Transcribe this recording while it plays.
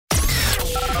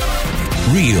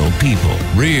Real people,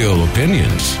 real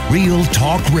opinions, Real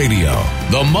Talk Radio.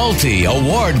 The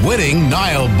multi-award-winning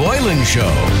Niall Boylan Show.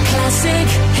 Classic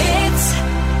hits.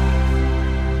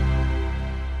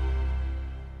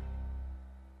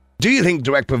 Do you think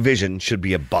direct provision should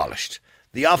be abolished?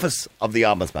 The Office of the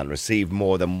Ombudsman received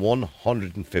more than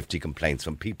 150 complaints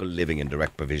from people living in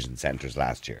direct provision centres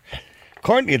last year.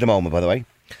 Currently, at the moment, by the way,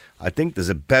 I think there's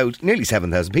about nearly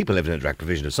 7,000 people living in direct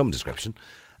provision of some description.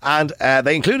 And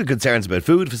they included concerns about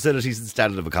food, facilities and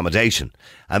standard of accommodation.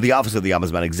 And the Office of the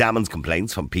Ombudsman examines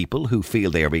complaints from people who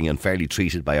feel they are being unfairly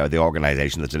treated by the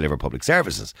organisation that deliver public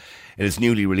services. In its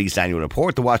newly released annual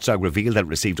report, the watchdog revealed that it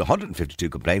received 152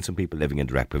 complaints from people living in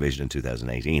direct provision in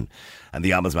 2018. And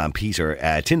the Ombudsman, Peter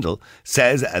Tyndall,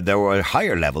 says there were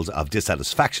higher levels of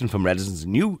dissatisfaction from residents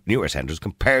in newer centres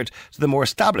compared to the more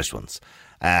established ones.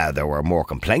 There were more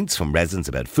complaints from residents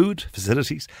about food,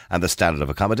 facilities and the standard of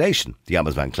accommodation. The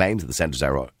Ombudsman claims that the centres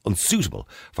are unsuitable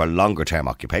for longer term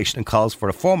occupation and calls for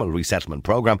a formal resettlement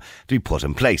programme to be put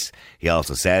in place. He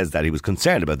also says that he was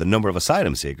concerned about the number of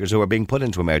asylum seekers who are being put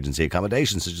into emergency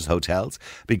accommodation such as hotels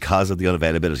because of the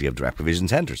unavailability of direct provision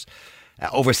centres.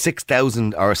 Over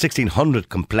 6,000 or 1,600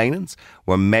 complainants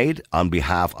were made on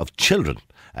behalf of children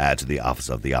to the Office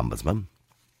of the Ombudsman.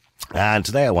 And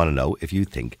today I want to know if you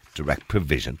think direct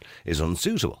provision is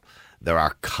unsuitable. There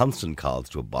are constant calls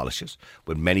to abolish it,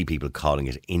 with many people calling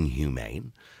it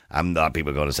inhumane. And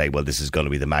people are going to say, well, this is going to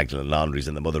be the Magdalen Laundries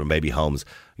and the mother and baby homes,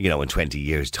 in 20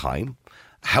 years' time.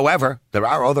 However, there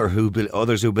are others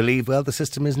who believe, well, the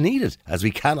system is needed, as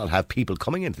we cannot have people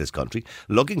coming into this country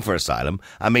looking for asylum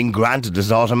and being granted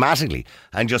this automatically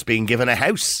and just being given a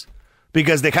house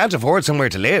because they can't afford somewhere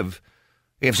to live.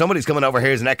 If somebody's coming over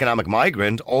here as an economic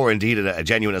migrant or indeed a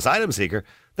genuine asylum seeker,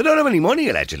 they don't have any money,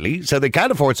 allegedly, so they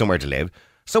can't afford somewhere to live.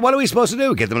 So what are we supposed to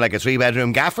do? Give them like a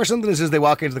 3-bedroom gaff or something as soon as they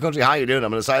walk into the country? How are you doing?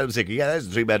 I'm an asylum seeker. Yeah, there's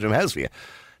a 3-bedroom house for you.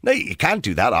 No, you can't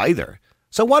do that either.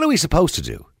 So what are we supposed to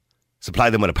do? Supply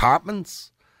them with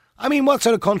apartments? I mean, what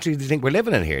sort of country do you think we're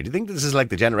living in here? Do you think this is like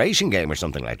the generation game or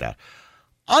something like that?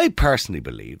 I personally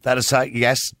believe that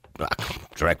yes,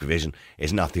 direct provision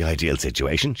is not the ideal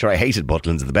situation. Sure, I hated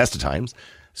Butlins at the best of times,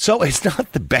 so it's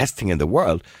not the best thing in the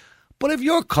world. But if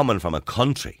you're coming from a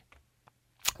country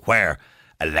where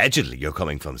allegedly you're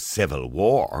coming from civil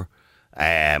war,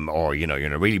 or you're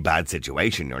in a really bad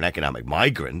situation, you're an economic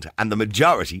migrant, and the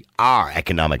majority are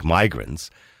economic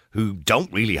migrants who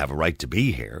don't really have a right to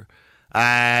be here,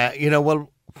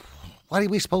 well, what are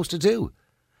we supposed to do?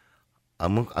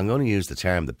 I'm going to use the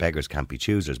term that beggars can't be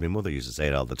choosers. My mother used to say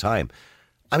it all the time.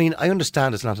 I mean, I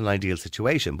understand it's not an ideal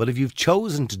situation, but if you've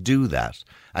chosen to do that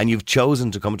and you've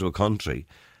chosen to come to a country,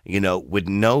 with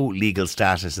no legal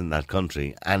status in that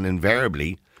country, and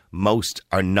invariably most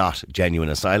are not genuine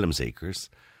asylum seekers,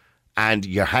 and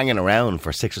you're hanging around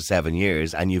for 6 or 7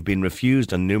 years and you've been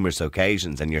refused on numerous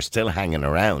occasions and you're still hanging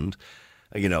around,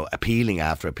 appealing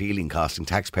after appealing, costing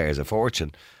taxpayers a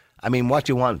fortune. I mean, what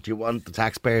do you want? Do you want the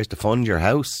taxpayers to fund your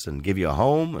house and give you a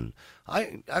home? And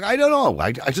I don't know.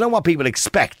 I don't know what people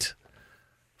expect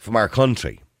from our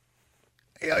country.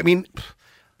 I mean,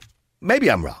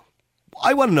 maybe I'm wrong.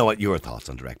 I want to know what your thoughts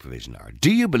on direct provision are.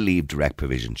 Do you believe direct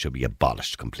provision should be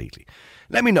abolished completely?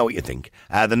 Let me know what you think.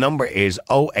 The number is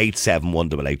 087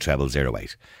 188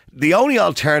 0008. The only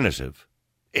alternative,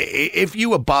 if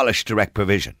you abolish direct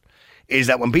provision, is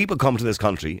that when people come to this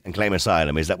country and claim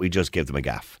asylum, is that we just give them a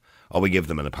gaff, or we give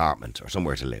them an apartment or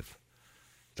somewhere to live.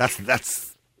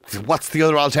 That's what's the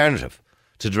other alternative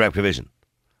to direct provision?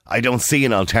 I don't see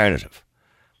an alternative.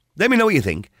 Let me know what you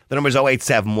think. The number is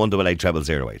 087 188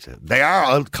 0008. They are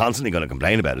all constantly going to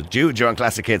complain about it. Jude, you're on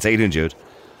Classic Hits. How you doing, Jude?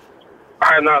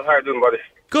 Hi, Niall. How you doing, buddy?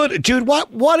 Good. Jude,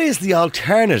 what is the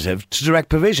alternative to direct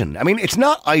provision? I mean, it's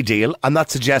not ideal. I'm not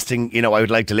suggesting, I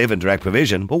would like to live in direct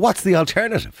provision, but what's the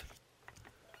alternative?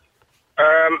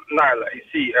 Niall, you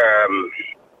see,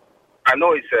 I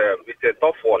know it's a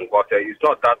tough one, but it's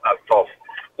not that as tough.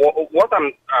 What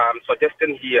I'm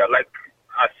suggesting here, like,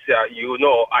 as you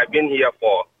know, I've been here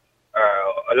for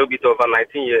a little bit over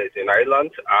 19 years in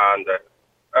Ireland, and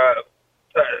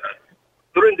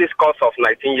during this course of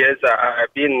 19 years,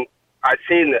 I've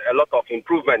seen a lot of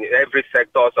improvement in every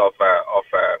sectors of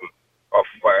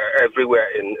everywhere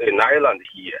in Ireland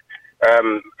here.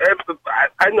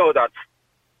 I know that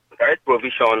direct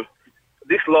provision,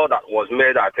 this law that was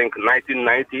made, I think,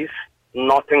 1990s,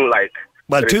 nothing like.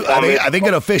 Well, I think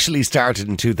it officially started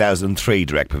in 2003,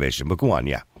 direct provision, but go on,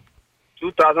 yeah.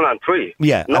 2003?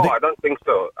 Yeah. I don't think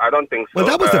so. Well,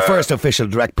 that was the first official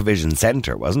direct provision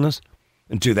centre, wasn't it?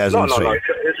 In 2003. No,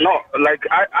 it's not. Like,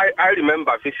 I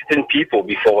remember visiting people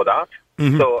before that.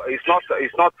 So it's not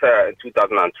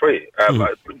 2003.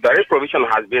 Direct provision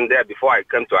has been there before I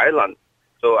came to Ireland.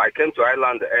 So I came to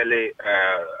Ireland early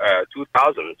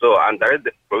 2000. So and direct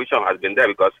provision has been there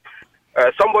because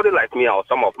somebody like me or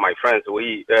some of my friends,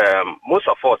 we most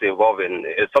of us involved in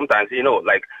sometimes,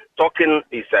 like talking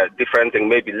is a different thing.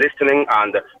 Maybe listening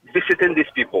and visiting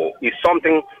these people is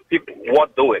something people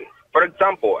worth doing. For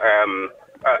example,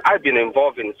 I've been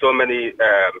involved in so many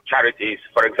charities.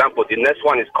 For example, the next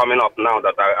one is coming up now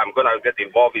that I'm going to get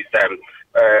involved is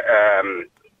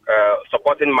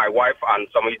supporting my wife and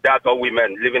some other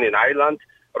women living in Ireland,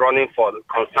 running for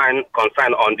consign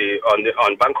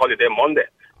on Bank Holiday Monday.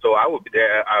 So I will be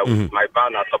there with my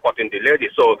banner supporting the lady.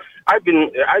 So I've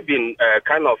been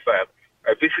kind of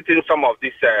visiting some of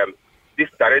this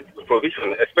direct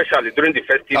provision, especially during the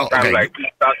festive time, like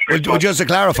well, just to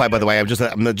clarify, by the way, I'm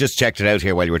just checked it out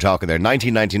here while you were talking there.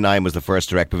 1999 was the first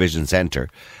direct provision centre,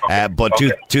 but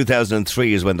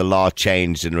 2003 is when the law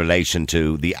changed in relation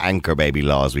to the anchor baby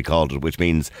law, as we called it, which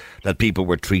means that people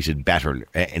were treated better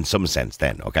in some sense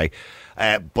then. Okay,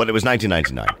 but it was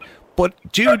 1999. But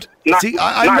Jude,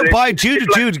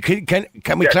 Jude,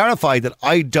 can we clarify that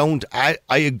I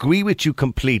agree with you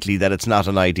completely that it's not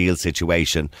an ideal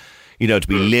situation, to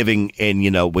be living in,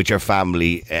 with your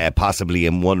family, possibly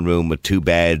in one room with two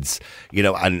beds,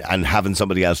 and having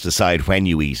somebody else decide when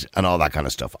you eat and all that kind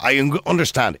of stuff. I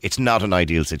understand it's not an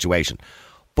ideal situation,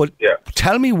 but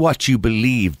tell me what you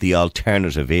believe the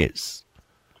alternative is.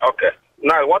 Okay.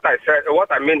 Now, what I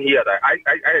mean here, that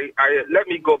I let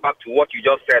me go back to what you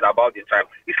just said about the time.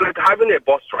 It's like having a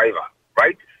bus driver,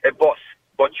 right? A bus,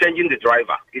 but changing the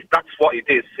driver. That's what it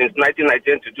is since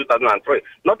 1998 to 2003.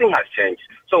 Nothing has changed.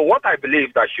 So what I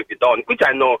believe that should be done, which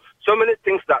I know so many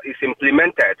things that is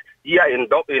implemented here in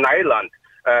Ireland,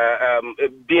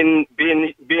 being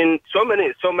so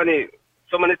many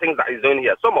things that is done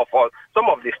here. Some of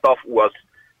the stuff was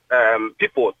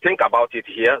people think about it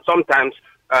here. Sometimes.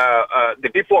 The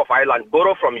people of Ireland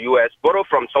borrow from US, borrow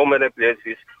from so many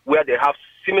places where they have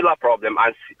similar problem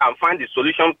and find the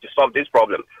solution to solve this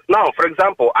problem. Now, for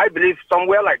example, I believe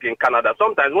somewhere like in Canada,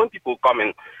 sometimes when people come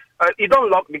in, you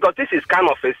don't lock, because this is kind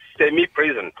of a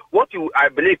semi-prison. I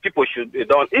believe people should be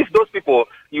done, if those people,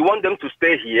 you want them to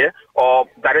stay here or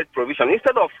direct provision,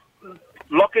 instead of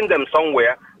locking them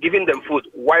somewhere, giving them food,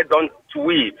 why don't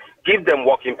we give them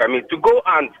working permit to go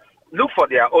and look for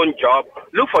their own job,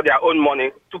 look for their own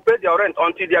money to pay their rent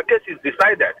until their case is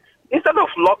decided. Instead of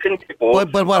locking people...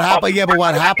 But what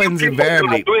happens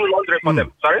invariably... Doing laundry for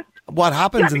them. Sorry? What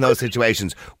happens in those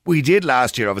situations? We did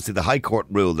last year, obviously, the High Court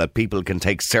ruled that people can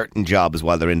take certain jobs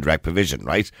while they're in direct provision,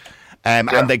 right? And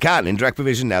they can, in direct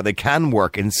provision now, they can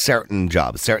work in certain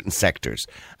jobs, certain sectors.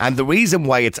 And the reason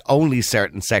why it's only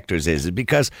certain sectors is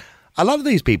because a lot of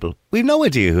these people, we've no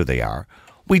idea who they are.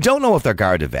 We don't know if they're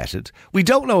Garda vetted. We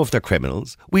don't know if they're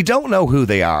criminals. We don't know who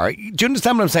they are. Do you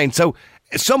understand what I'm saying? So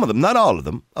some of them, not all of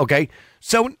them, okay?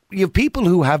 So you have people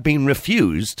who have been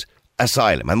refused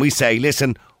asylum. And we say,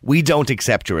 listen, we don't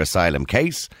accept your asylum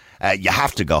case. You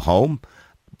have to go home.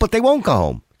 But they won't go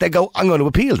home. They go, I'm going to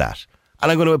appeal that.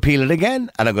 And I'm going to appeal it again.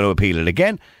 And I'm going to appeal it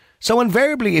again. So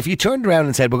invariably, if you turned around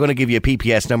and said, we're going to give you a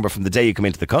PPS number from the day you come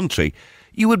into the country,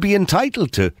 you would be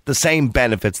entitled to the same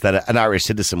benefits that an Irish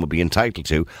citizen would be entitled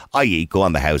to, i.e. go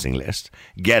on the housing list,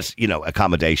 get,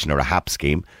 accommodation or a HAP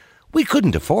scheme. We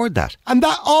couldn't afford that. And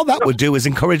all that would do is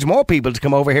encourage more people to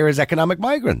come over here as economic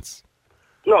migrants.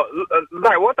 No,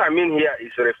 what I mean here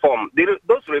is reform.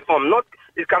 Those reform,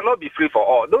 it cannot be free for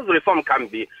all. Those reform can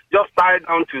be just tied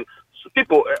down to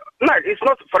people. No, it's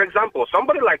not, for example,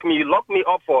 somebody like me, you lock me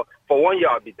up for 1 year,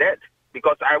 I'll be dead.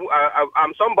 Because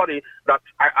I'm somebody that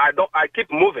I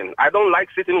keep moving. I don't like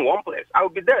sitting in one place. I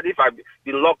would be dead if I be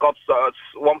locked up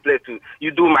one place to you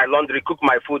do my laundry, cook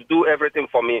my food, do everything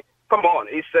for me. Come on,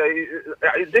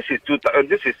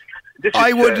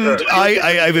 I wouldn't.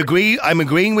 I agree. I'm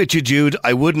agreeing with you, Jude.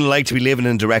 I wouldn't like to be living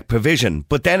in direct provision.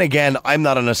 But then again, I'm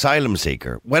not an asylum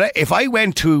seeker. If I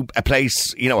went to a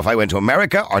place, if I went to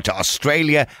America or to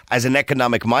Australia as an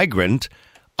economic migrant,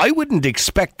 I wouldn't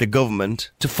expect the government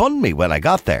to fund me when I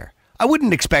got there. I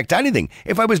wouldn't expect anything.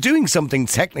 If I was doing something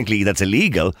technically that's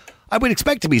illegal, I would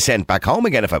expect to be sent back home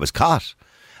again if I was caught.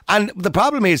 And the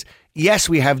problem is, yes,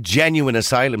 we have genuine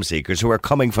asylum seekers who are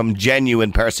coming from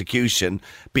genuine persecution,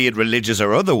 be it religious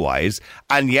or otherwise.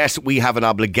 And yes, we have an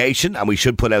obligation and we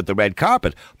should put out the red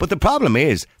carpet. But the problem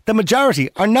is, the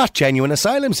majority are not genuine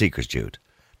asylum seekers, Jude.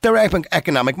 They're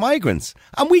economic migrants.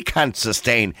 And we can't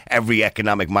sustain every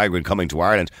economic migrant coming to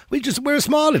Ireland. We're a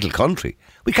small little country.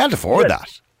 We can't afford that.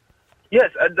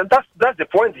 Yes, that's the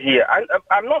point here.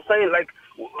 I'm not saying like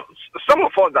some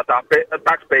of us that are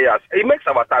taxpayers, it makes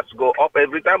our tax go up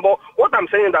every time. But what I'm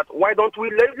saying is that why don't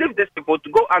we leave these people to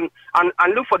go and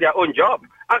look for their own job?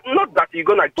 And not that you're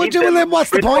going to give them... Then what's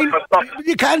the point?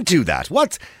 You can't do that.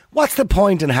 What's the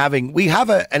point in having... We have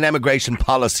an immigration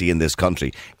policy in this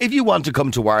country. If you want to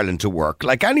come to Ireland to work,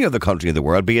 like any other country in the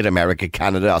world, be it America,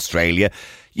 Canada, Australia,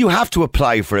 you have to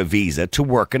apply for a visa to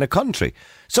work in a country.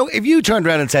 So if you turned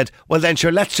around and said, well then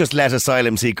sure, let's just let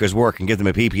asylum seekers work and give them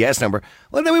a PPS number,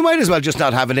 well then we might as well just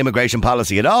not have an immigration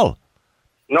policy at all.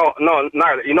 No.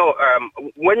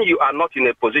 When you are not in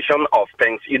a position of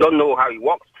things, you don't know how it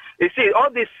works. You see, all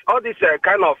this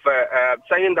kind of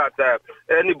saying that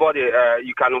anybody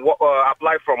you can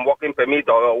apply from working permit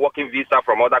or working visa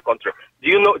from other country. Do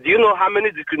you know how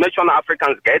many discrimination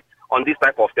Africans get on this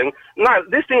type of thing? Now,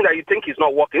 this thing that you think is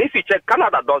not working, if you check,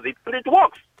 Canada does it and it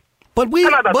works. But we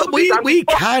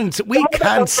can't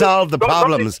solve the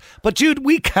problems. But Jude,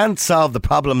 we can't solve the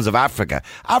problems of Africa.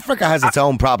 Africa has its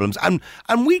own problems, and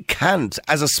we can't,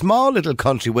 as a small little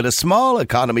country with a small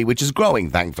economy which is growing,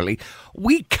 thankfully,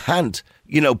 we can't,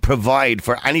 provide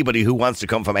for anybody who wants to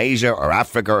come from Asia or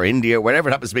Africa or India, wherever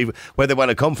it happens to be, where they want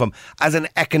to come from, as an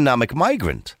economic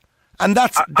migrant. And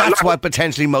that's what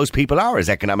potentially most people are, as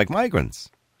economic migrants.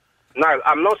 Now,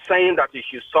 I'm not saying that you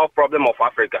should solve problem of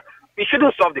Africa. We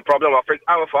shouldn't solve the problem of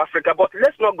Africa, but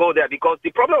let's not go there, because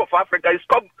the problem of Africa is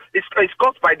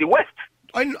caused by the West.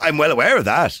 I'm well aware of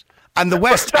that. And the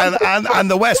West and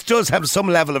the West does have some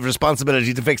level of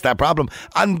responsibility to fix that problem.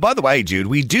 And by the way, Jude,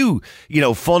 we do,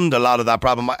 fund a lot of that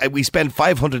problem. We spent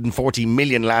 540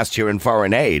 million last year in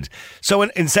foreign aid. So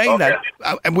in saying that,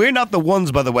 and we're not the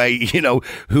ones, by the way,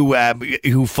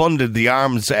 who funded the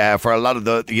arms for a lot of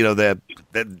the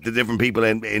different people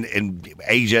in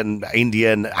Asia and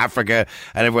India and Africa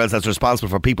and everywhere else that's responsible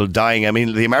for people dying. I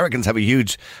mean, the Americans have a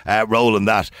huge role in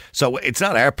that. So it's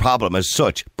not our problem as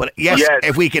such. But yes.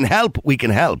 If we can help, we can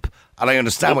help. And I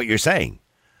understand what you're saying.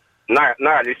 Now,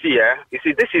 you see,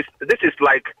 this is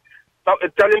like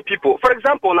telling people, for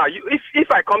example, now,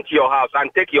 if I come to your house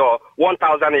and take your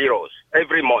 1,000 euros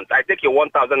every month, I take your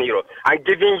 1,000 euros, I'm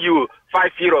giving you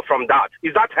 5 euros from that.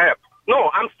 Is that help? No,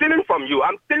 I'm stealing from you.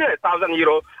 I'm stealing 1,000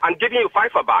 euros and giving you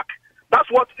 5 back. That's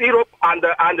what Europe and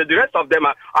the rest of them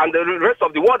and the rest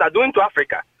of the world are doing to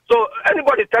Africa. So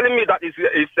anybody telling me that is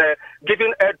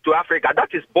giving aid to Africa, that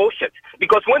is bullshit.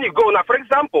 Because when you go now, for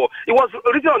example, it was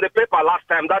written on the paper last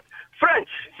time that French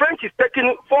is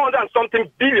taking 400 and something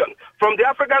billion from the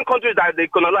African countries that they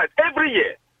colonize every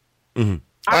year.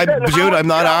 Mm-hmm. Jude, I'm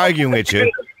not arguing with you.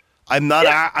 I'm not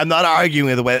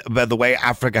arguing about the way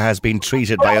Africa has been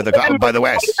treated by the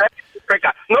West.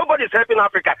 Nobody's helping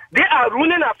Africa. They are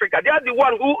ruining Africa. They are the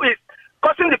one who is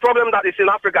causing the problem that is in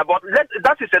Africa. But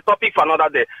that is a topic for another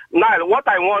day. Now, what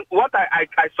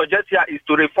I suggest here is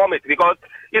to reform it, because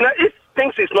if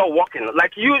things is not working,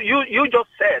 like you just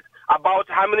said about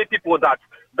how many people that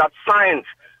signed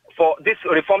for this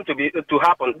reform to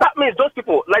happen. That means those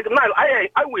people, like Niall,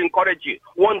 I will encourage you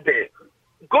one day,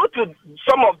 go to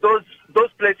some of those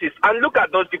places and look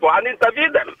at those people and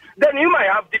interview them. Then you might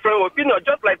have different opinions,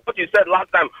 just like what you said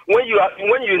last time when you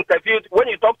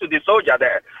talk to the soldier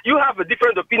there. You have a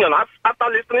different opinion after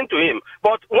listening to him.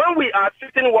 But when we are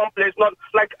sitting in one place, not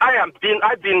like I've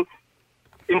been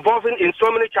involving in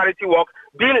so many charity work,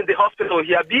 being in the hospital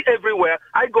here, be everywhere.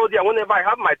 I go there whenever I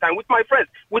have my time with my friends,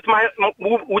 with my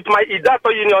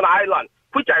Idato Union Island,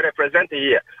 which I represent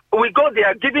here. We go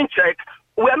there giving check.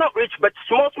 We are not rich, but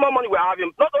small money we are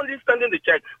having. Not only sending the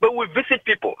check, but we visit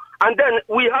people. And then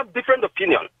we have different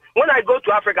opinions. When I go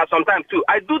to Africa sometimes too,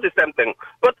 I do the same thing.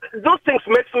 But those things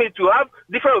makes me to have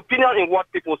different opinion in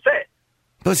what people say.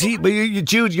 But see,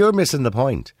 Jude, you're missing the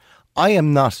point. I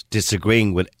am not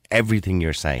disagreeing with everything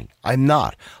you're saying. I'm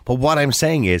not. But what I'm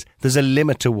saying is there's a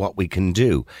limit to what we can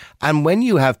do. And when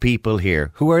you have people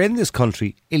here who are in this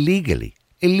country illegally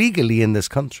in this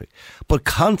country, but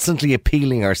constantly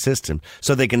appealing our system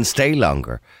so they can stay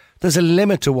longer, there's a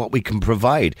limit to what we can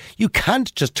provide. You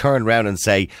can't just turn around and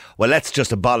say, well, let's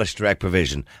just abolish direct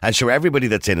provision. And sure, everybody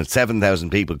that's in it, 7,000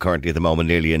 people currently at the moment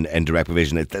nearly in direct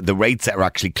provision, the rates are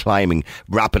actually climbing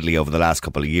rapidly over the last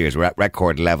couple of years. We're at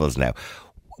record levels now.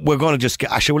 We're going to just,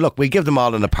 look, we'll give them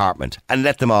all an apartment and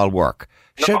let them all work.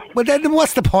 Sure, well, then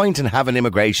what's the point in having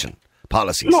immigration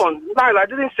policies? No, I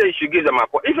didn't say you should give them a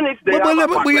point. Even if they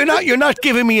you're not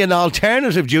giving me an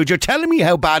alternative, Jude. You're telling me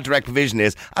how bad direct provision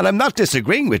is, and I'm not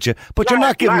disagreeing with you, but you're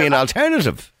not giving me an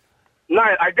alternative. Now,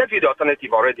 I gave you the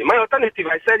alternative already. My alternative,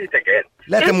 I said it again.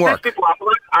 Let them work. If people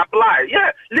apply,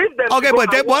 yeah, leave them. Okay, but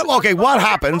then what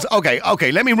happens?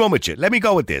 Okay, let me run with you. Let me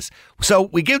go with this. So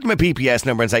we give them a PPS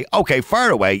number and say, okay, far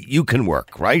away, you can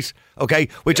work, right? Okay,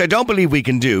 which I don't believe we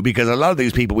can do because a lot of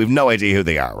these people, we've no idea who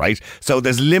they are, right? So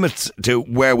there's limits to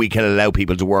where we can allow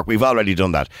people to work. We've already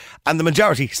done that. And the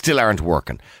majority still aren't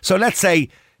working. So let's say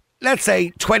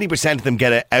 20% of them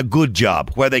get a good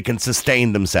job where they can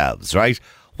sustain themselves, right?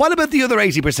 What about the other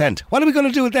 80%? What are we going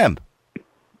to do with them?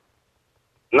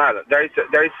 No, there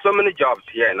is so many jobs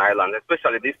here in Ireland,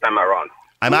 especially this time around.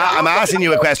 I'm asking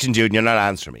you a question, Jude, and you're not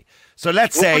answering me. So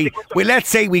let's say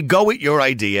we go with your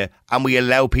idea and we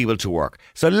allow people to work.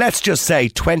 So let's just say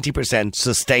 20%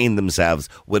 sustain themselves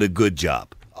with a good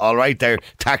job. All right, they're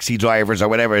taxi drivers or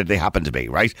whatever they happen to be,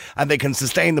 right? And they can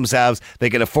sustain themselves, they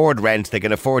can afford rent, they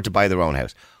can afford to buy their own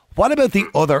house. What about the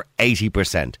other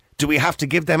 80%? Do we have to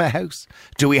give them a house?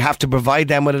 Do we have to provide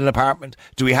them with an apartment?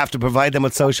 Do we have to provide them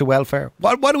with social welfare?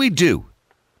 What do we do?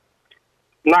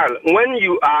 Now, when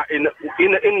you are in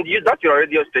that's your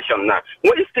radio station now,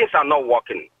 when these things are not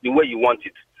working the way you want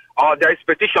it, or there is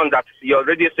petition that your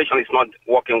radio station is not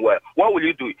working well, what will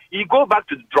you do? You go back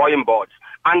to the drawing boards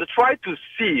and try to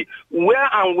see where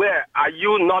are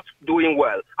you not doing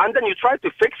well, and then you try to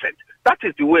fix it. That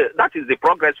is the way. That is the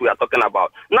progress we are talking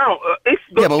about. Now,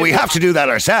 but we have to do that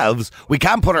ourselves. We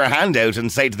can't put our hand out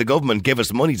and say to the government, "Give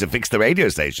us money to fix the radio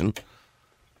station."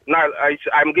 Now,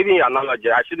 I'm giving you an analogy.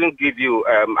 I shouldn't give you.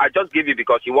 I just give you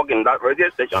because you work in that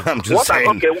radio station. I'm just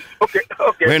saying.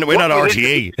 Okay. We're not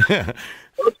RTE.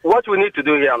 What we need to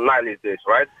do here now is this,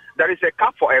 right? There is a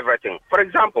cap for everything. For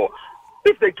example,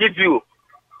 if they give you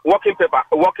working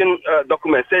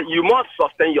documents, say you must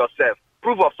sustain yourself.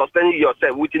 Proof of sustaining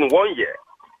yourself within 1 year,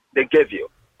 they gave you,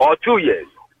 or 2 years.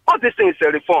 All this thing is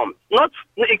a reform.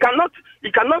 It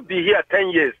cannot be here 10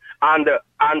 years and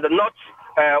not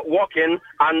working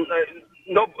and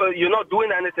you're not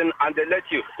doing anything, and they let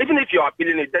you. Even if you're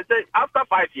appealing it, they say after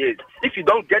 5 years, if you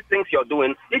don't get things you're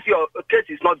doing, if your case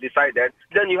is not decided,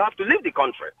 then you have to leave the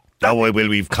country. Oh, well,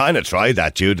 we've kind of tried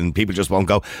that, Jude, and people just won't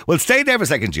go. Well, stay there for a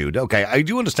second, Jude. Okay, I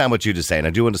do understand what Jude is saying.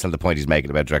 I do understand the point he's making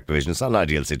about direct provision. It's not an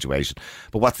ideal situation.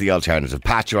 But what's the alternative?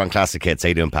 Pat, you're on Classic Hits. How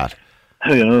you doing, Pat?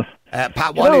 How you doing?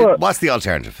 Pat, what's the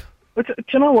alternative? Do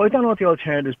you know what? I don't know what the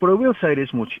alternative is, but I will say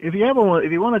this much. If you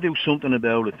want to do something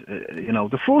about it,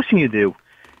 the first thing you do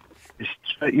is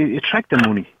you track the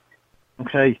money.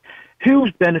 Okay?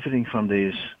 Who's benefiting from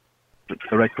these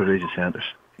direct provision centres?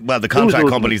 Well, the contract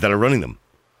companies that are running them.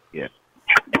 Yeah.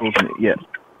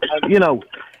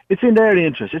 It's in their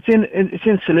interest. It's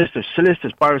in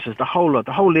solicitors, barristers, the whole lot,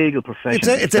 the whole legal profession.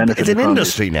 It's an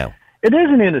industry now. It is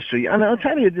an industry, and I'll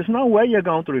tell you, there's no way you're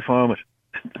going to reform it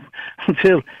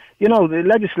until the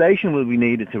legislation will be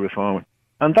needed to reform it,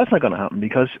 and that's not going to happen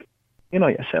because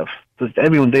yourself.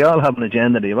 They all have an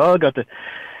agenda. They've all got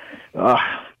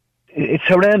it's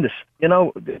horrendous.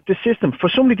 The system for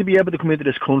somebody to be able to come into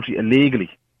this country illegally,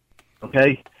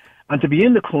 okay. And to be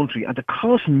in the country and to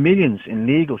cost millions in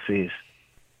legal fees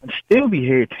and still be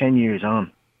here 10 years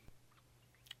on.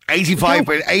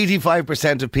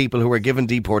 85% of people who are given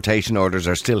deportation orders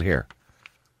are still here.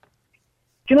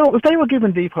 If they were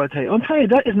given deportation, I'll tell you,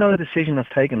 that is not a decision that's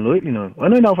taken lightly now.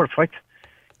 And I know for a fact.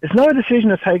 It's not a decision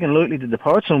that's taken lightly to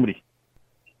deport somebody.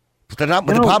 But they're not.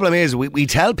 But the problem is we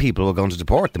tell people we're going to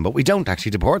deport them, but we don't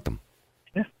actually deport them.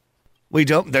 Yeah. We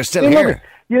don't. They're still here.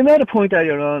 You made a point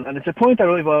earlier on, and it's a point that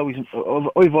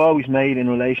I've always made in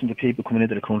relation to people coming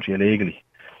into the country illegally.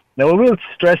 Now, I will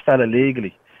stress that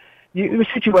illegally. You have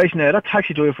a situation there, that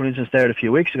taxi driver, for instance, there a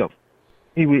few weeks ago,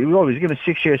 he was given a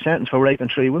 6-year sentence for raping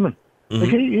 3 women. Mm-hmm.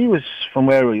 Like he was from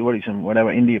he's from,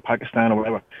 whatever, India, Pakistan, or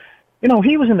whatever.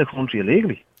 He was in the country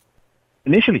illegally,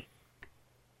 initially.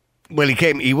 Well,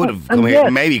 he would have come here.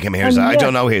 Maybe he came here. I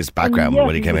don't know his background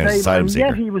when he came here as asylum seeker.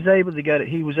 Yeah, he was able to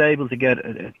get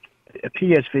a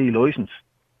PSV licence.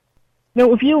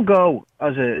 Now, if you go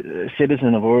as a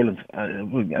citizen of Ireland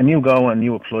and you go and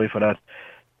you apply for that,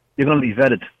 you're going to be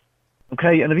vetted,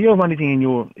 okay? And if you have anything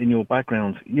in your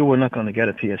background, you are not going to get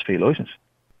a PSV licence.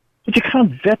 But you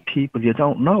can't vet people you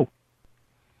don't know.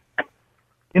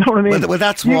 You know what I mean? Well,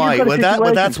 that's why.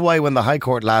 That's why when the High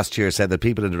Court last year said that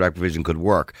people in direct provision could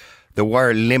work, there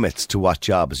were limits to what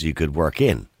jobs you could work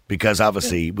in because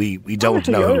obviously we don't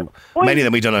know many of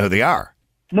them. We don't know who they are.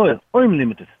 No, I'm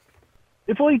limited.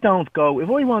 If I want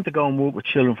to go and work with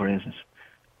children, for instance,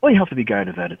 I have to be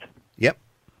guarded vetted. Yep.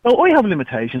 Oh, I have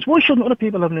limitations. Why shouldn't other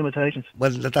people have limitations?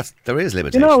 Well, there is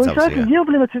limitations. Exactly. Yeah.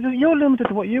 You're limited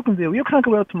to what you can do. You can't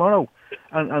go out tomorrow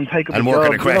and take up and a work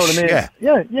job, in a creche. you know what I mean?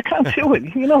 Yeah. You can't do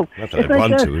it. You know, Not that it's I'd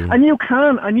want sense. to. And you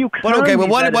can. But okay, but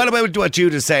be what better. about what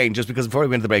Jude is saying? Just because before we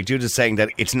went to the break, Jude is saying that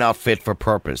it's not fit for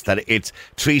purpose, that it's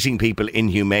treating people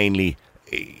inhumanely,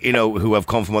 you know, who have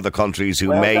come from other countries who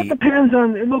Well, may. that depends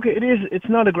on. Look, it's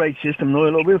not a great system,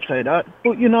 Noel. I will say that,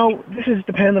 but you know, this is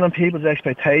dependent on people's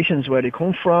expectations, where they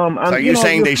come from. And, So are you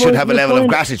saying they should have a level of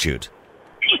gratitude?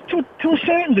 To a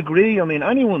certain degree. I mean,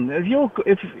 anyone, if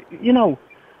you know,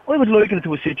 I would liken it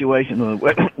to a situation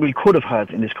where we could have had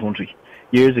in this country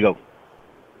years ago,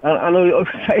 and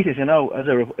I say this, you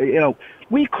know,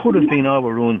 we could have been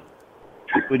overrun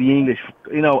with the English,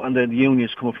 you know, and the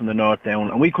unions coming from the north down,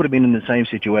 and we could have been in the same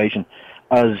situation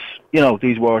as, you know,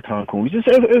 these war-torn countries.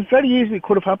 It very easily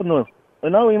could have happened, Noel. I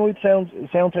know it might sound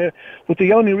fair, but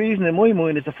the only reason in my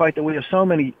mind is the fact that we have so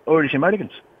many Irish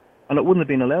Americans, and it wouldn't have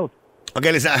been allowed.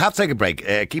 Okay, listen, I have to take a break.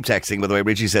 Keep texting, by the way.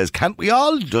 Richie says, can't we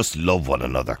all just love one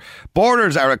another?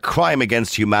 Borders are a crime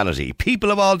against humanity.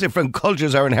 People of all different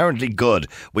cultures are inherently good.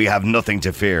 We have nothing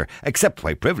to fear, except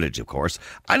white privilege, of course.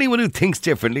 Anyone who thinks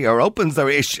differently or opens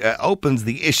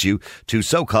the issue to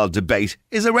so-called debate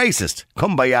is a racist.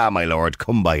 Kumbaya, my lord,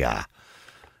 kumbaya.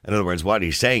 In other words, what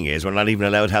he's saying is we're not even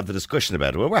allowed to have the discussion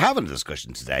about it. Well, we're having a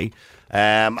discussion today.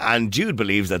 And Jude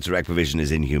believes that direct provision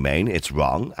is inhumane. It's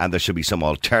wrong. And there should be some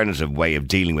alternative way of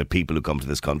dealing with people who come to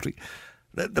this country.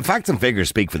 The facts and figures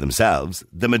speak for themselves.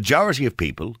 The majority of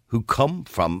people who come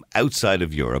from outside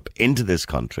of Europe into this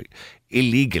country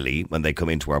illegally, when they come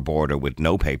into our border with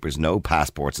no papers, no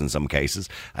passports in some cases,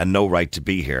 and no right to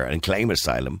be here and claim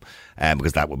asylum,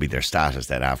 because that would be their status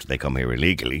then after they come here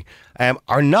illegally,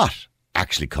 are not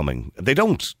actually coming. They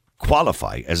don't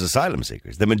qualify as asylum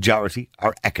seekers. The majority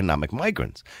are economic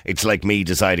migrants. It's like me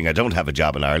deciding I don't have a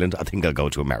job in Ireland, I think I'll go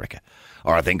to America,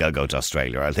 or I think I'll go to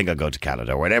Australia, or I think I'll go to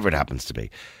Canada, or whatever it happens to be.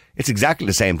 It's exactly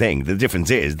the same thing. The difference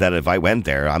is that if I went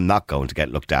there, I'm not going to get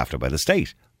looked after by the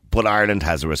state. But Ireland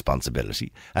has a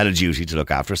responsibility and a duty to look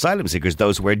after asylum seekers,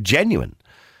 those who are genuine.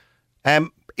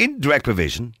 In direct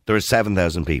provision, there are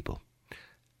 7,000 people.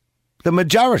 The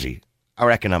majority are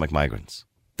economic migrants.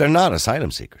 They're not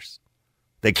asylum seekers.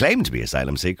 They claim to be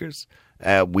asylum seekers.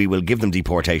 We will give them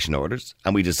deportation orders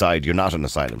and we decide you're not an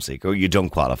asylum seeker, you don't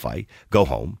qualify, go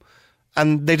home.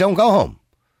 And they don't go home.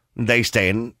 They stay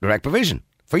in direct provision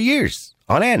for years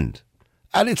on end.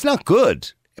 And it's not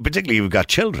good, particularly if you've got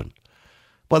children.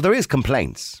 Well, there is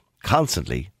complaints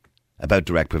constantly about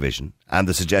direct provision, and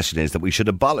the suggestion is that we should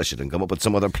abolish it and come up with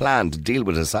some other plan to deal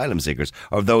with asylum seekers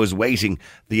or those waiting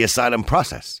the asylum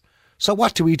process. So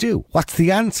what do we do? What's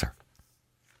the answer?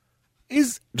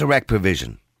 Is direct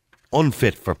provision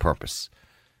unfit for purpose?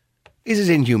 Is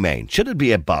it inhumane? Should it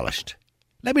be abolished?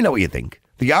 Let me know what you think.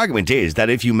 The argument is that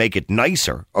if you make it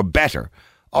nicer or better,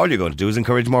 all you're going to do is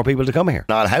encourage more people to come here.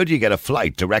 Now, how do you get a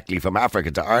flight directly from Africa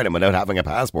to Ireland without having a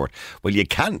passport? Well, you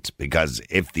can't, because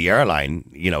if the airline,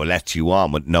 lets you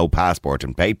on with no passport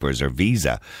and papers or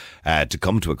visa to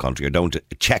come to a country or don't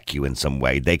check you in some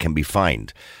way, they can be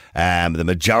fined. The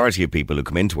majority of people who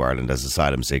come into Ireland as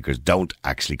asylum seekers don't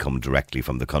actually come directly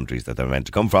from the countries that they're meant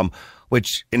to come from,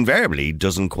 which invariably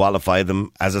doesn't qualify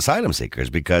them as asylum seekers,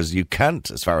 because you can't,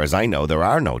 as far as I know, there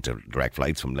are no direct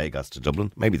flights from Lagos to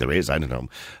Dublin. Maybe there is, I don't know.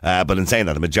 But in saying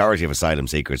that, the majority of asylum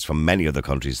seekers from many other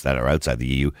countries that are outside the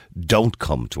EU don't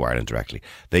come to Ireland directly.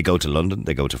 They go to London,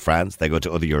 they go to France, they go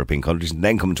to other European countries, and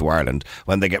then come to Ireland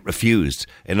when they get refused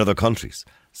in other countries.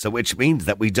 So which means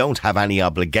that we don't have any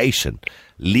obligation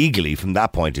legally from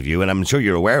that point of view, and I'm sure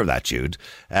you're aware of that, Jude.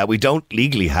 We don't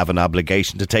legally have an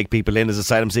obligation to take people in as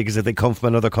asylum seekers if they come from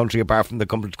another country apart from the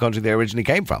country they originally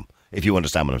came from, if you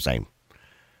understand what I'm saying.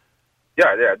 Yeah,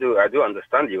 I do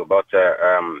understand you, but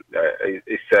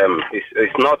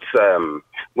it's not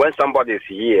when somebody is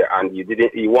here and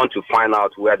you want to find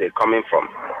out where they're coming from,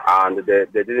 and they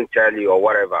didn't tell you or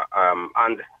whatever,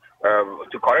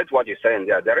 to correct what you're saying,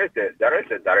 there is a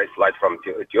direct flight from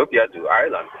Ethiopia to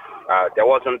Ireland.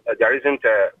 There isn't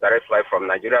a direct flight from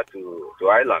Nigeria to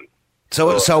Ireland.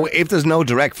 So if there's no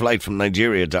direct flight from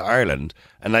Nigeria to Ireland,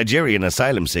 a Nigerian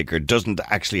asylum seeker doesn't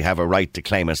actually have a right to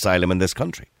claim asylum in this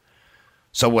country.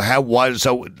 So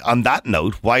on that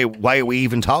note, why are we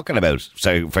even talking about,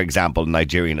 so for example,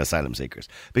 Nigerian asylum seekers?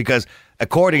 Because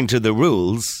according to the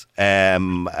rules,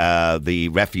 the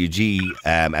refugee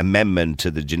amendment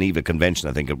to the Geneva Convention,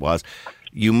 I think it was,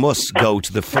 you must go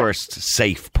to the first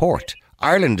safe port.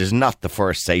 Ireland is not the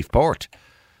first safe port.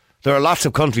 There are lots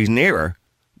of countries nearer.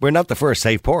 We're not the first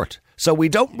safe port. So we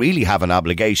don't really have an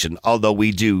obligation, although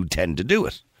we do tend to do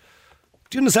it.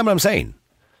 Do you understand what I'm saying?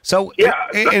 So Yeah.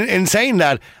 in saying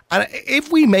that, and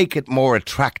if we make it more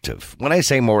attractive, when I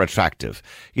say more attractive,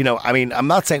 I mean, I'm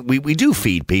not saying we do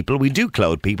feed people, we do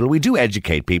clothe people, we do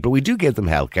educate people, we do give them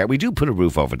healthcare, we do put a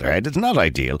roof over their head. It's not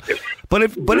ideal. But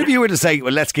if you were to say,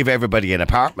 well, let's give everybody an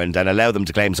apartment and allow them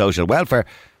to claim social welfare,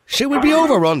 should we be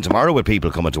overrun tomorrow with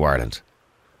people coming to Ireland?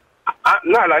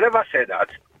 No, I never said that.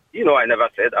 I never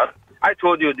said that. I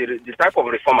told you the type of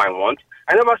reform I want.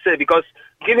 I never said, because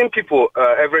giving people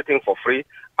everything for free,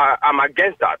 I'm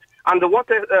against that. And what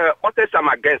else I'm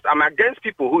against? I'm against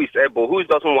people who is able, who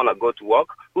doesn't want to go to work,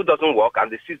 who doesn't work,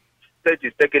 and the state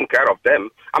is taking care of them.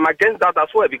 I'm against that as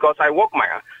well, because I work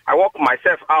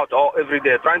myself out every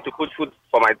day trying to put food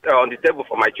on the table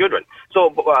for my children. So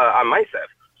and myself.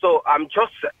 So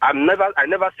I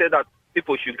never said that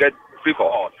people should get free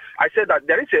for all. I said that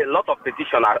there is a lot of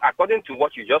petition, according to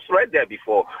what you just read there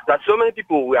before, that so many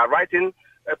people were writing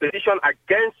a petition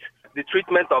against the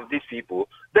treatment of these people.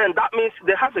 Then that means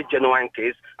they have a genuine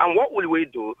case. And what will we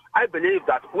do? I believe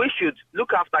that we should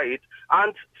look after it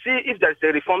and see if there's a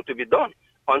reform to be done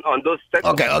on those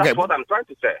sectors. Okay. That's what I'm trying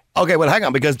to say. Okay, well, hang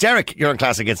on, because Derek, you're on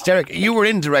Classic Hits. Derek, you were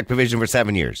in direct provision for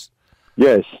 7 years.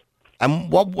 Yes.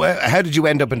 And how did you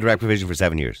end up in direct provision for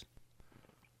 7 years?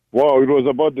 Well, it was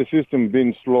about the system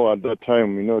being slow at that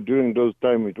time. During those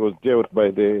time, it was dealt by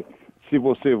the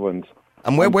civil servants.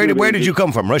 And where did you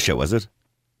come from? Russia, was it?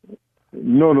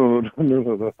 No.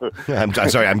 I'm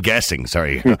sorry, I'm guessing.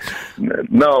 Sorry.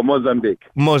 No, Mozambique.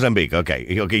 Mozambique. Okay.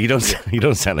 You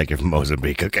don't sound like you're from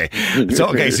Mozambique. Okay.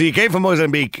 So you came from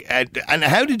Mozambique, and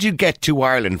how did you get to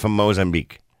Ireland from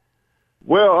Mozambique?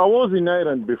 Well, I was in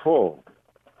Ireland before.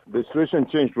 The situation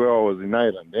changed where I was in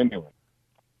Ireland anyway.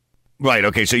 Right.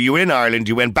 Okay. So you were in Ireland.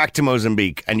 You went back to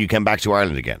Mozambique, and you came back to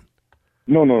Ireland again.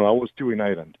 No. I was still in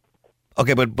Ireland.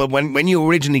 Okay, but when you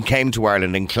originally came to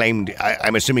Ireland and claimed,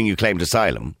 I'm assuming you claimed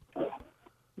asylum.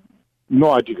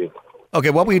 No, I didn't. Okay,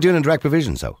 what were you doing in direct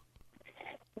provision, so?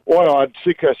 Well, I'd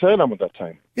seek asylum at that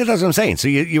time. Yeah, that's what I'm saying. So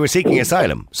you were seeking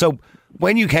asylum. So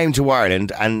when you came to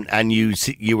Ireland and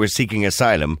you were seeking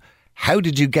asylum, how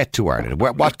did you get to Ireland?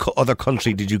 What other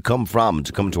country did you come from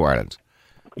to come to Ireland?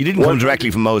 You didn't come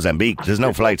directly from Mozambique. There's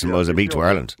no flights from Mozambique to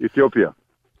Ireland. Ethiopia.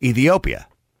 Ethiopia?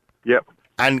 Yep.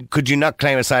 And could you not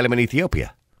claim asylum in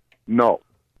Ethiopia? No.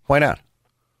 Why not?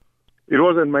 It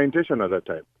wasn't my intention at that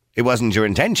time. It wasn't your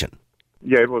intention?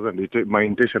 Yeah, it wasn't my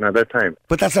intention at that time.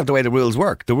 But that's not the way the rules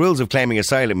work. The rules of claiming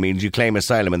asylum means you claim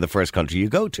asylum in the first country you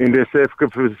go to. In the safe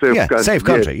country. Safe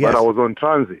country, yes. But I was on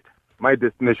transit. My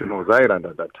destination was Ireland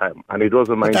at that time, and it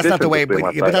wasn't my intention. That's not the way.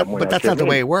 But that's not the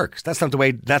way it works. That's not the way.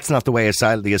 That's not the way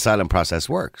the asylum process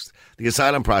works. The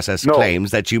asylum process claims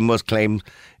that you must claim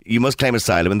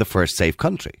asylum in the first safe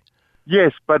country.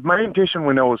 Yes, but my intention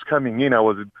when I was coming in, I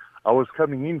was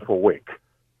coming in for work.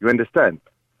 You understand?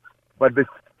 But the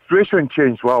situation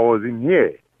changed while I was in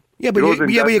here. Yeah, but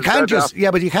you can't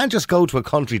just go to a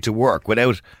country to work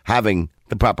without having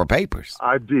the proper papers.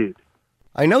 I did.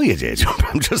 I know you did.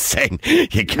 I'm just saying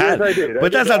you can't. Yes, I did.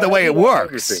 But that's not the way it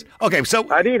works. Okay, so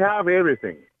I did have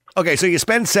everything. Okay, so you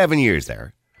spent 7 years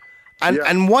there,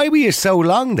 and why were you so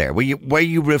long there? Were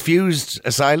you refused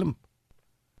asylum?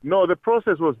 No, the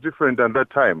process was different at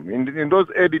that time. In those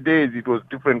early days, it was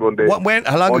different.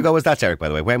 How long ago was that, Derek? By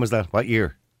the way, when was that? What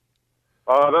year?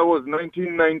 That was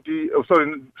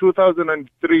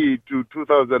 2003 to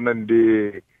 2000.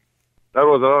 That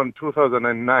was around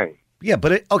 2009. Yeah,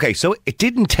 but so it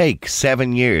didn't take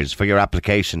 7 years for your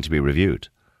application to be reviewed.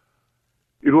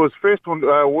 It was first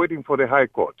waiting for the High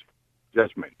Court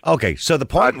judgment. Okay, so the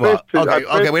point was...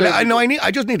 I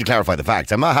just need to clarify the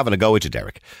facts. I'm not having a go at you,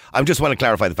 Derek. I just want to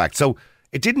clarify the facts. So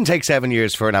it didn't take 7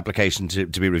 years for an application to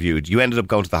be reviewed. You ended up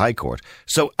going to the High Court.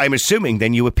 So I'm assuming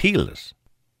then you appealed it.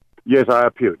 Yes, I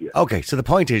appealed, yes. Okay, so the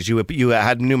point is you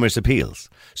had numerous appeals.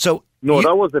 So... No,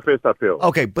 that was the first appeal.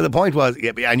 Okay, but the point was,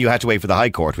 and you had to wait for the High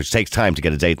Court, which takes time to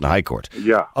get a date in the High Court.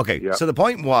 Yeah. Okay, so the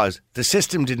point was, the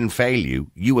system didn't fail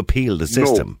you. You appealed the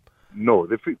system. No,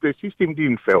 the system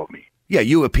didn't fail me. Yeah,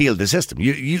 you appealed the system.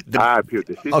 I appealed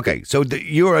the system. Okay, so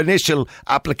your initial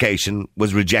application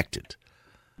was rejected.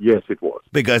 Yes, it was.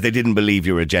 Because they didn't believe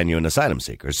you were a genuine asylum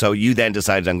seeker. So you then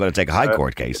decided, I'm going to take a High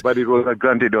Court case. But it was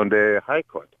granted on the High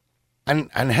Court.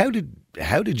 And how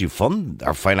did you fund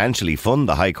or financially fund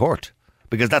the High Court?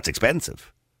 Because that's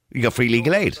expensive. You got free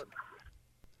legal aid.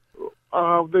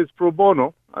 There's pro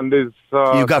bono and there's...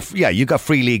 You got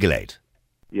free legal aid.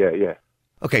 Yeah.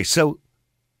 Okay, so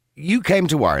you came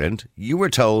to Ireland. You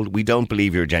were told, we don't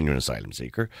believe you're a genuine asylum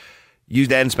seeker. You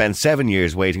then spent 7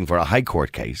 years waiting for a High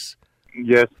Court case.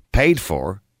 Yes. Paid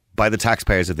for by the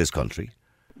taxpayers of this country.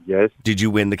 Yes. Did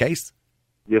you win the case?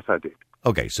 Yes, I did.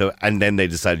 Okay, and then they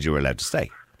decided you were allowed to stay.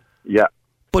 Yeah.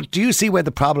 But do you see where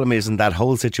the problem is in that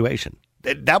whole situation?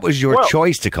 That was your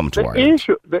choice to come to Ireland.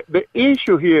 The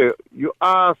issue here, you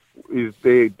ask, is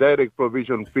the direct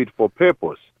provision fit for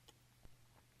purpose?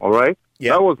 All right?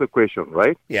 Yeah. That was the question,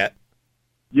 right? Yeah.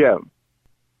 Yeah.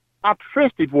 At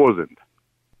first it wasn't.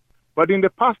 But in the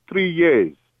past 3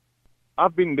 years,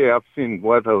 I've been there, I've seen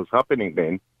what was happening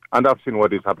then, and I've seen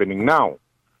what is happening now.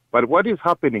 But what is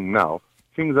happening now,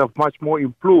 things have much more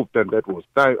improved than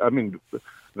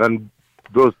than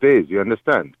those days, you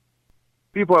understand?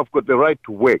 People have got the right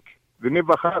to work. We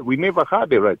never had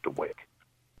the right to work.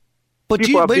 But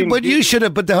you should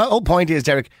have. But the whole point is,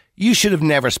 Derek, you should have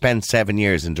never spent 7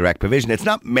 years in direct provision. It's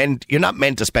not meant. You're not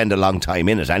meant to spend a long time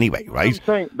in it anyway, right?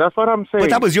 That's what I'm saying. But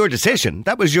that was your decision.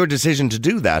 That was your decision to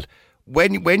do that.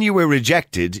 When you were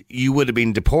rejected, you would have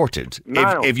been deported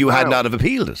if you had not have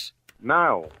appealed it.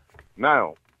 Now,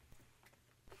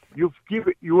 you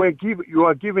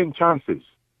are given chances,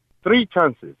 3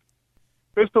 chances.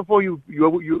 First of all, you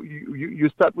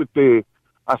start with the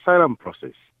asylum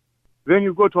process. Then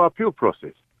you go to appeal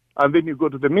process. And then you go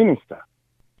to the minister.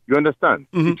 You understand?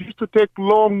 Mm-hmm. It used to take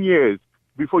long years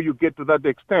before you get to that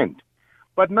extent.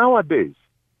 But nowadays,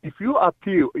 if you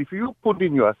put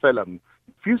in your asylum,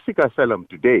 if you seek asylum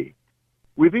today,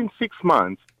 within 6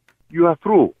 months, you are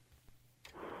through.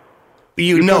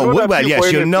 You know one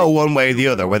way or the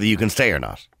other whether you can stay or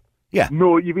not. Yeah.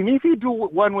 No, even if you do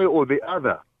one way or the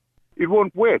other, it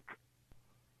won't work.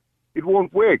 It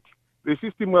won't work. The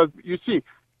system was, you see,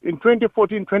 in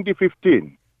 2014,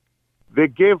 2015, they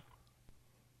gave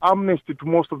amnesty to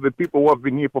most of the people who have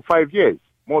been here for 5 years,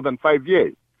 more than 5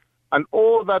 years. And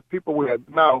all that people were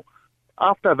now,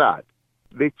 after that,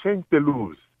 they changed the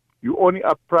rules. You only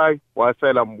apply for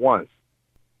asylum once.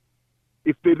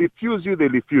 If they refuse you, they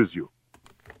refuse you.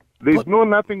 There's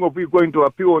nothing of you going to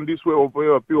appeal on this way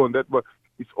or appeal on that, but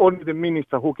it's only the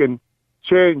minister who can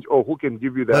change or who can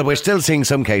give you that. Well, we're still seeing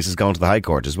some cases going to the High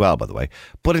Court as well, by the way.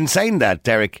 But in saying that,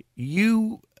 Derek,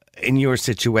 you, in your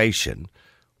situation,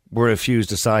 were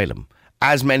refused asylum,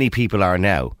 as many people are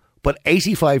now. But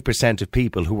 85% of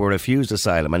people who were refused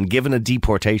asylum and given a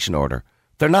deportation order,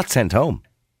 they're not sent home.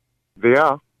 They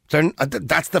are.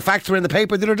 That's the facts were in the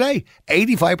paper the other day.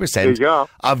 85%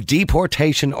 of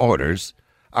deportation orders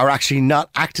are actually not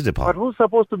acted upon. But who's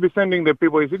supposed to be sending the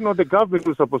people? Is it not the government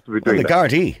who's supposed to be doing the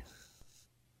Gardaí.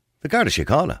 The Garda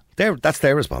Síochána. That's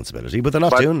their responsibility, but they're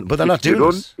not doing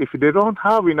this. If they don't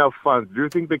have enough funds, do you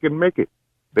think they can make it?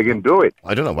 They can do it.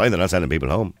 I don't know why they're not sending people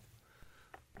home.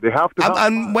 They have to.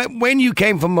 And when you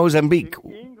came from Mozambique,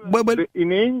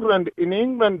 in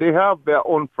England, they have their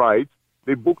own flights.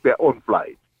 They book their own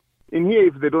flights. In here,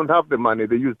 if they don't have the money,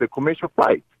 they use the commercial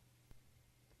flights.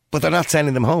 But they're not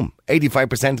sending them home.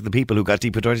 85% of the people who got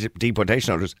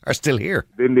deportation orders are still here.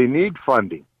 Then they need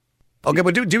funding. Okay,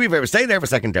 but do me a favour. Stay there for a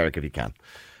second, Derek, if you can.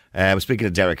 I'm speaking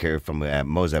to Derek here from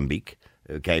Mozambique,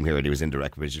 who came here and he was in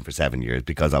direct provision for 7 years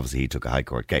because obviously he took a High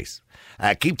Court case.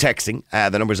 Keep texting.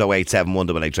 The number's 087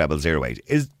 188 0008.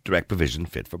 Is direct provision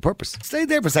fit for purpose? Stay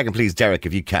there for a second, please, Derek,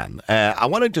 if you can. I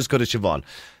want to just go to Siobhan.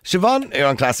 Siobhan, you're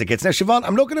on Classic Hits. Now, Siobhan,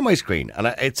 I'm looking at my screen and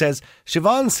it says,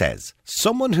 Siobhan says,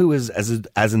 someone who is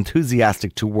as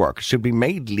enthusiastic to work should be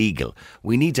made legal.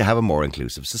 We need to have a more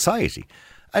inclusive society.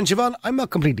 And Siobhan, I'm not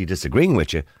completely disagreeing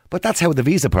with you, but that's how the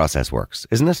visa process works,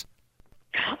 isn't it?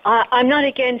 I'm not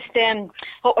against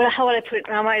how will I put it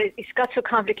now? It's got so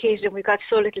complicated and we've got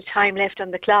so little time left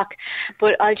on the clock.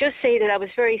 But I'll just say that I was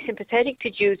very sympathetic to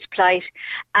Jude's plight.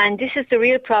 And this is the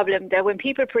real problem, that when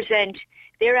people present,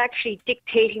 they're actually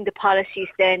dictating the policies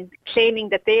then, claiming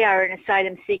that they are an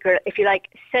asylum seeker, if you like,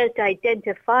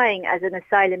 self-identifying as an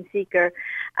asylum seeker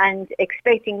and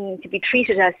expecting to be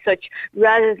treated as such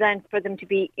rather than for them to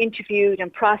be interviewed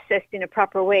and processed in a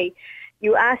proper way.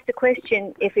 You asked the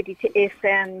question if what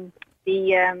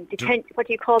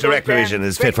do you call direct provision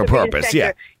is fit for purpose,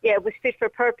 yeah, it was fit for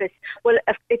purpose. Well,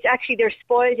 it's actually they're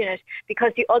spoiled in it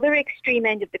because the other extreme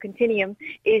end of the continuum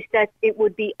is that it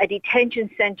would be a detention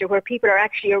centre where people are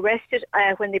actually arrested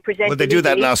when they present. Well, they do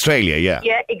that in Australia, yeah.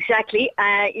 Yeah, exactly.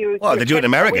 They do it in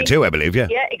America too, I believe. Yeah.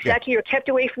 Yeah, exactly. Yeah. You're kept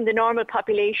away from the normal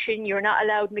population. You're not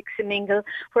allowed mix and mingle.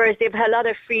 Whereas they've a lot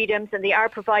of freedoms and they are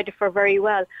provided for very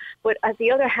well. But on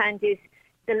the other hand, is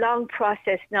the long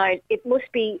process now. It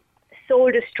must be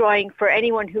soul-destroying for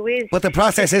anyone who is... But the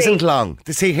process isn't long.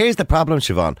 See, here's the problem,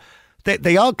 Siobhan.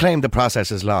 They all claim the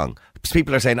process is long.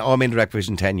 People are saying, I'm in direct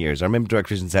provision 10 years, or I'm in direct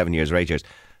provision 7 years or 8 years.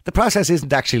 The process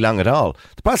isn't actually long at all.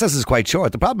 The process is quite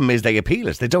short. The problem is they appeal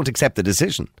it. They don't accept the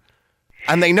decision.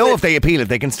 And they know if they appeal it,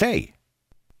 they can stay.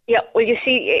 Yeah, well, you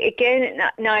see, again,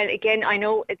 Niall, I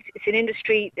know it's an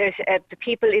industry. There's the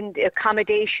people in the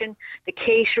accommodation, the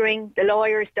catering, the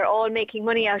lawyers, they're all making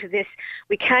money out of this.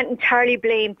 We can't entirely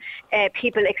blame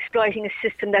people exploiting a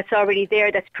system that's already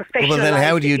there, that's professional. Well, then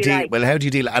how do you deal? Well, how do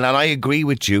you deal? And I agree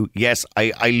with you. Yes,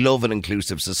 I love an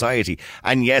inclusive society.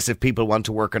 And yes, if people want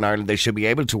to work in Ireland, they should be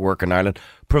able to work in Ireland,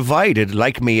 provided,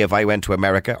 like me, if I went to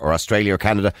America or Australia or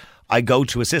Canada, I go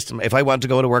to a system. If I want to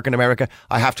go to work in America,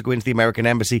 I have to go into the American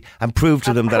embassy and prove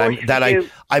to them that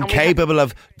I'm capable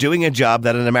of doing a job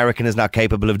that an American is not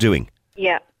capable of doing.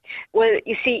 Yeah. Well,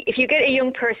 you see, if you get a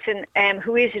young person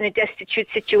who is in a destitute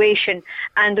situation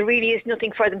and there really is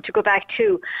nothing for them to go back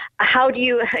to, how do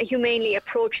you humanely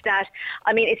approach that?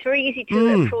 I mean, it's very easy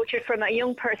to approach it from a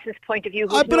young person's point of view.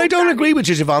 But I don't agree with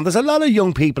you, Siobhan. There's a lot of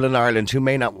young people in Ireland who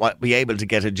may not be able to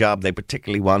get a job they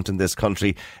particularly want in this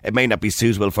country. It may not be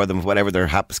suitable for them, whatever their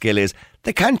skill is.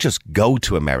 They can't just go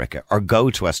to America or go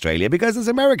to Australia because there's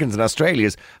Americans and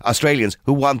Australians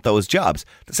who want those jobs.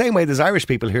 The same way there's Irish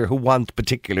people here who want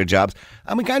particular jobs.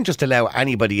 And we can't just allow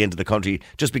anybody into the country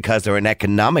just because they're an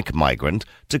economic migrant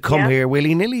to come here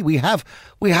willy-nilly. We have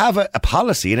a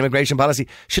policy, an immigration policy.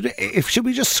 Should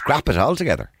we just scrap it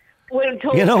altogether? Well, of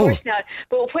course not.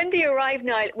 But when they arrive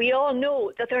now, we all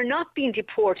know that they're not being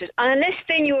deported. And unless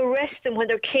then you arrest them when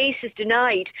their case is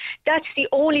denied, that's the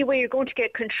only way you're going to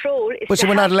get control. But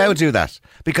we're not allowed to do that.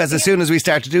 Because as soon as we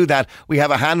start to do that, we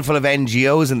have a handful of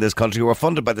NGOs in this country who are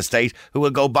funded by the state who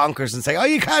will go bonkers and say, oh,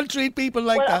 you can't treat people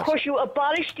like that. Well, of course, you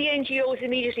abolish the NGOs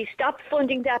immediately. Stop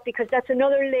funding that, because that's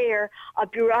another layer of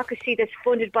bureaucracy that's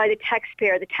funded by the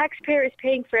taxpayer. The taxpayer is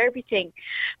paying for everything.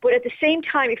 But at the same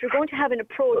time, if you're going to have an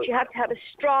approach, you have to have a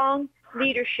strong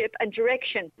leadership and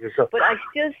direction. But I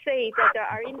still say that there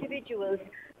are individuals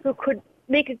who could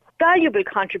make a valuable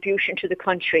contribution to the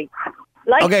country.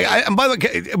 And by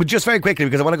the way, just very quickly,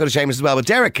 because I want to go to Seamus as well, but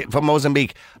Derek from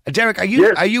Mozambique. Derek, are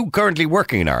you currently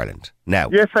working in Ireland now?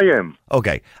 Yes, I am.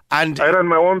 Okay. And I run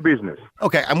my own business.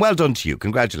 Okay, and well done to you.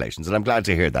 Congratulations. And I'm glad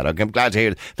to hear that. I'm glad to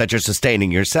hear that you're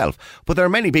sustaining yourself. But there are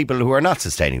many people who are not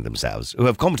sustaining themselves, who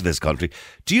have come to this country.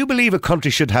 Do you believe a country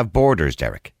should have borders,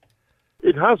 Derek?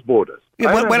 It has borders.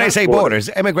 Yeah, when I say borders,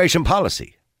 immigration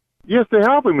policy. Yes, they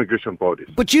have immigration policies.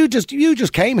 But you just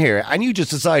came here and you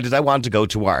just decided, I want to go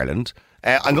to Ireland.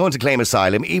 I'm going to claim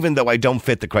asylum, even though I don't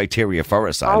fit the criteria for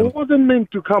asylum. I wasn't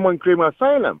meant to come and claim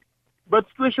asylum. But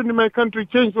situation in my country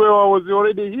changed where I was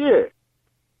already here.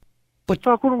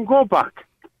 So I couldn't go back.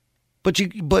 But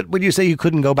when you say you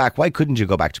couldn't go back, why couldn't you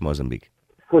go back to Mozambique?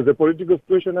 Because the political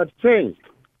situation had changed.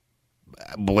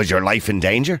 Was your life in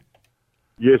danger?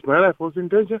 Yes, my life was in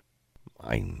danger.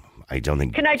 I don't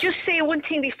think... Can I just say one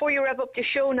thing before you wrap up the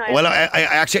show now? Well, I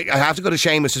have to go to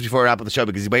Seamus just before I wrap up the show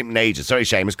because he's waiting ages. Sorry,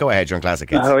 Seamus, go ahead, you're on Classic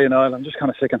Hits. Oh, I'm just kind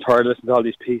of sick and tired of listening to all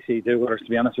these PC do-gooders, to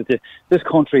be honest with you. This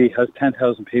country has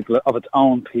 10,000 people, of its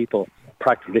own people,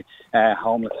 practically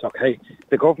homeless, okay?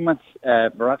 The governments,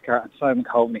 Varadkar and Simon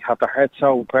Coveney, have their heads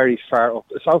so buried up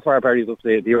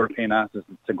the European asses,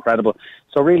 it's incredible.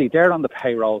 So really, they're on the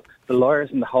payroll. The lawyers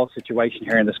and the whole situation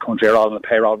here in this country are all on the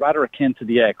payroll, rather akin to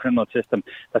the criminal system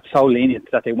that's so lenient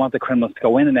that they want the criminals to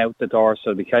go in and out the door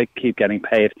so they can keep getting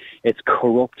paid. It's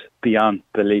corrupt beyond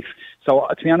belief. So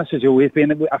to be honest with you, we've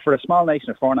been, for a small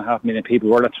nation of 4.5 million people,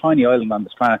 we're a tiny island on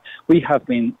this planet, we have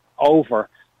been over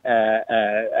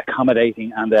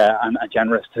accommodating and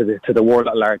generous to the world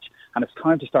at large, and it's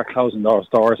time to start closing those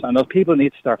doors. And those people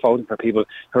need to start voting for people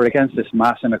who are against this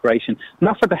mass immigration,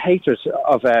 not for the haters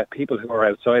of people who are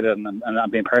outside it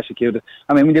and being persecuted.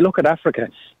 I mean, when you look at Africa,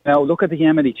 look at the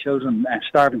Yemeni children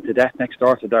starving to death next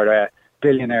door to their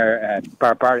billionaire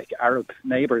barbaric Arab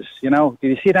neighbours. Do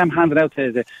you see them handing out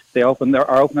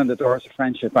are opening the doors of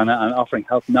friendship and offering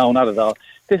help? No, not at all.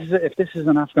 If this is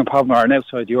an African problem or an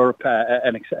outside Europe,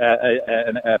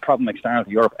 a problem external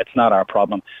to Europe, it's not our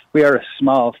problem. We are a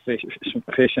small fish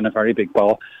in a very big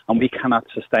bowl, and we cannot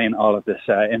sustain all of this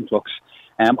influx.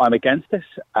 I'm against this,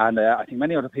 and I think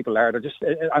many other people are. They're just,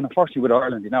 and unfortunately with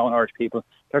Ireland, and Irish people,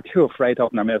 they're too afraid to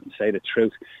open their mouth and say the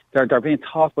truth. They're being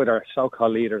taught by our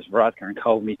so-called leaders, Varadkar and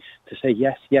Coveney, to say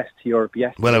yes to Europe,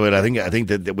 yes. Well, I think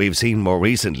that we've seen more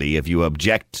recently, if you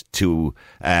object to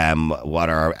what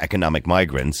are economic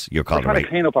migrants, you're called you're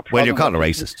called a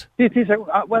racist. These are,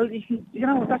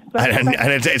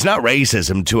 that's it's not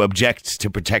racism to object to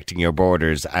protecting your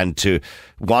borders and to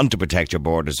want to protect your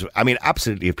borders. I mean,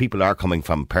 absolutely, if people are coming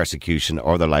from persecution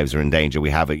or their lives are in danger, we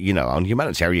have on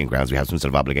humanitarian grounds, we have some sort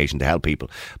of obligation to help people.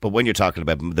 But when you're talking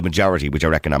about the majority, which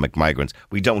are economic migrants,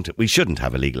 we shouldn't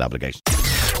have a legal obligation.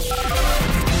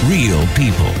 Real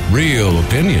people, real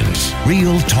opinions,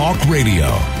 Real Talk Radio.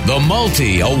 The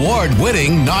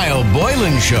multi-award-winning Niall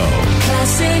Boylan Show.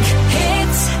 Classic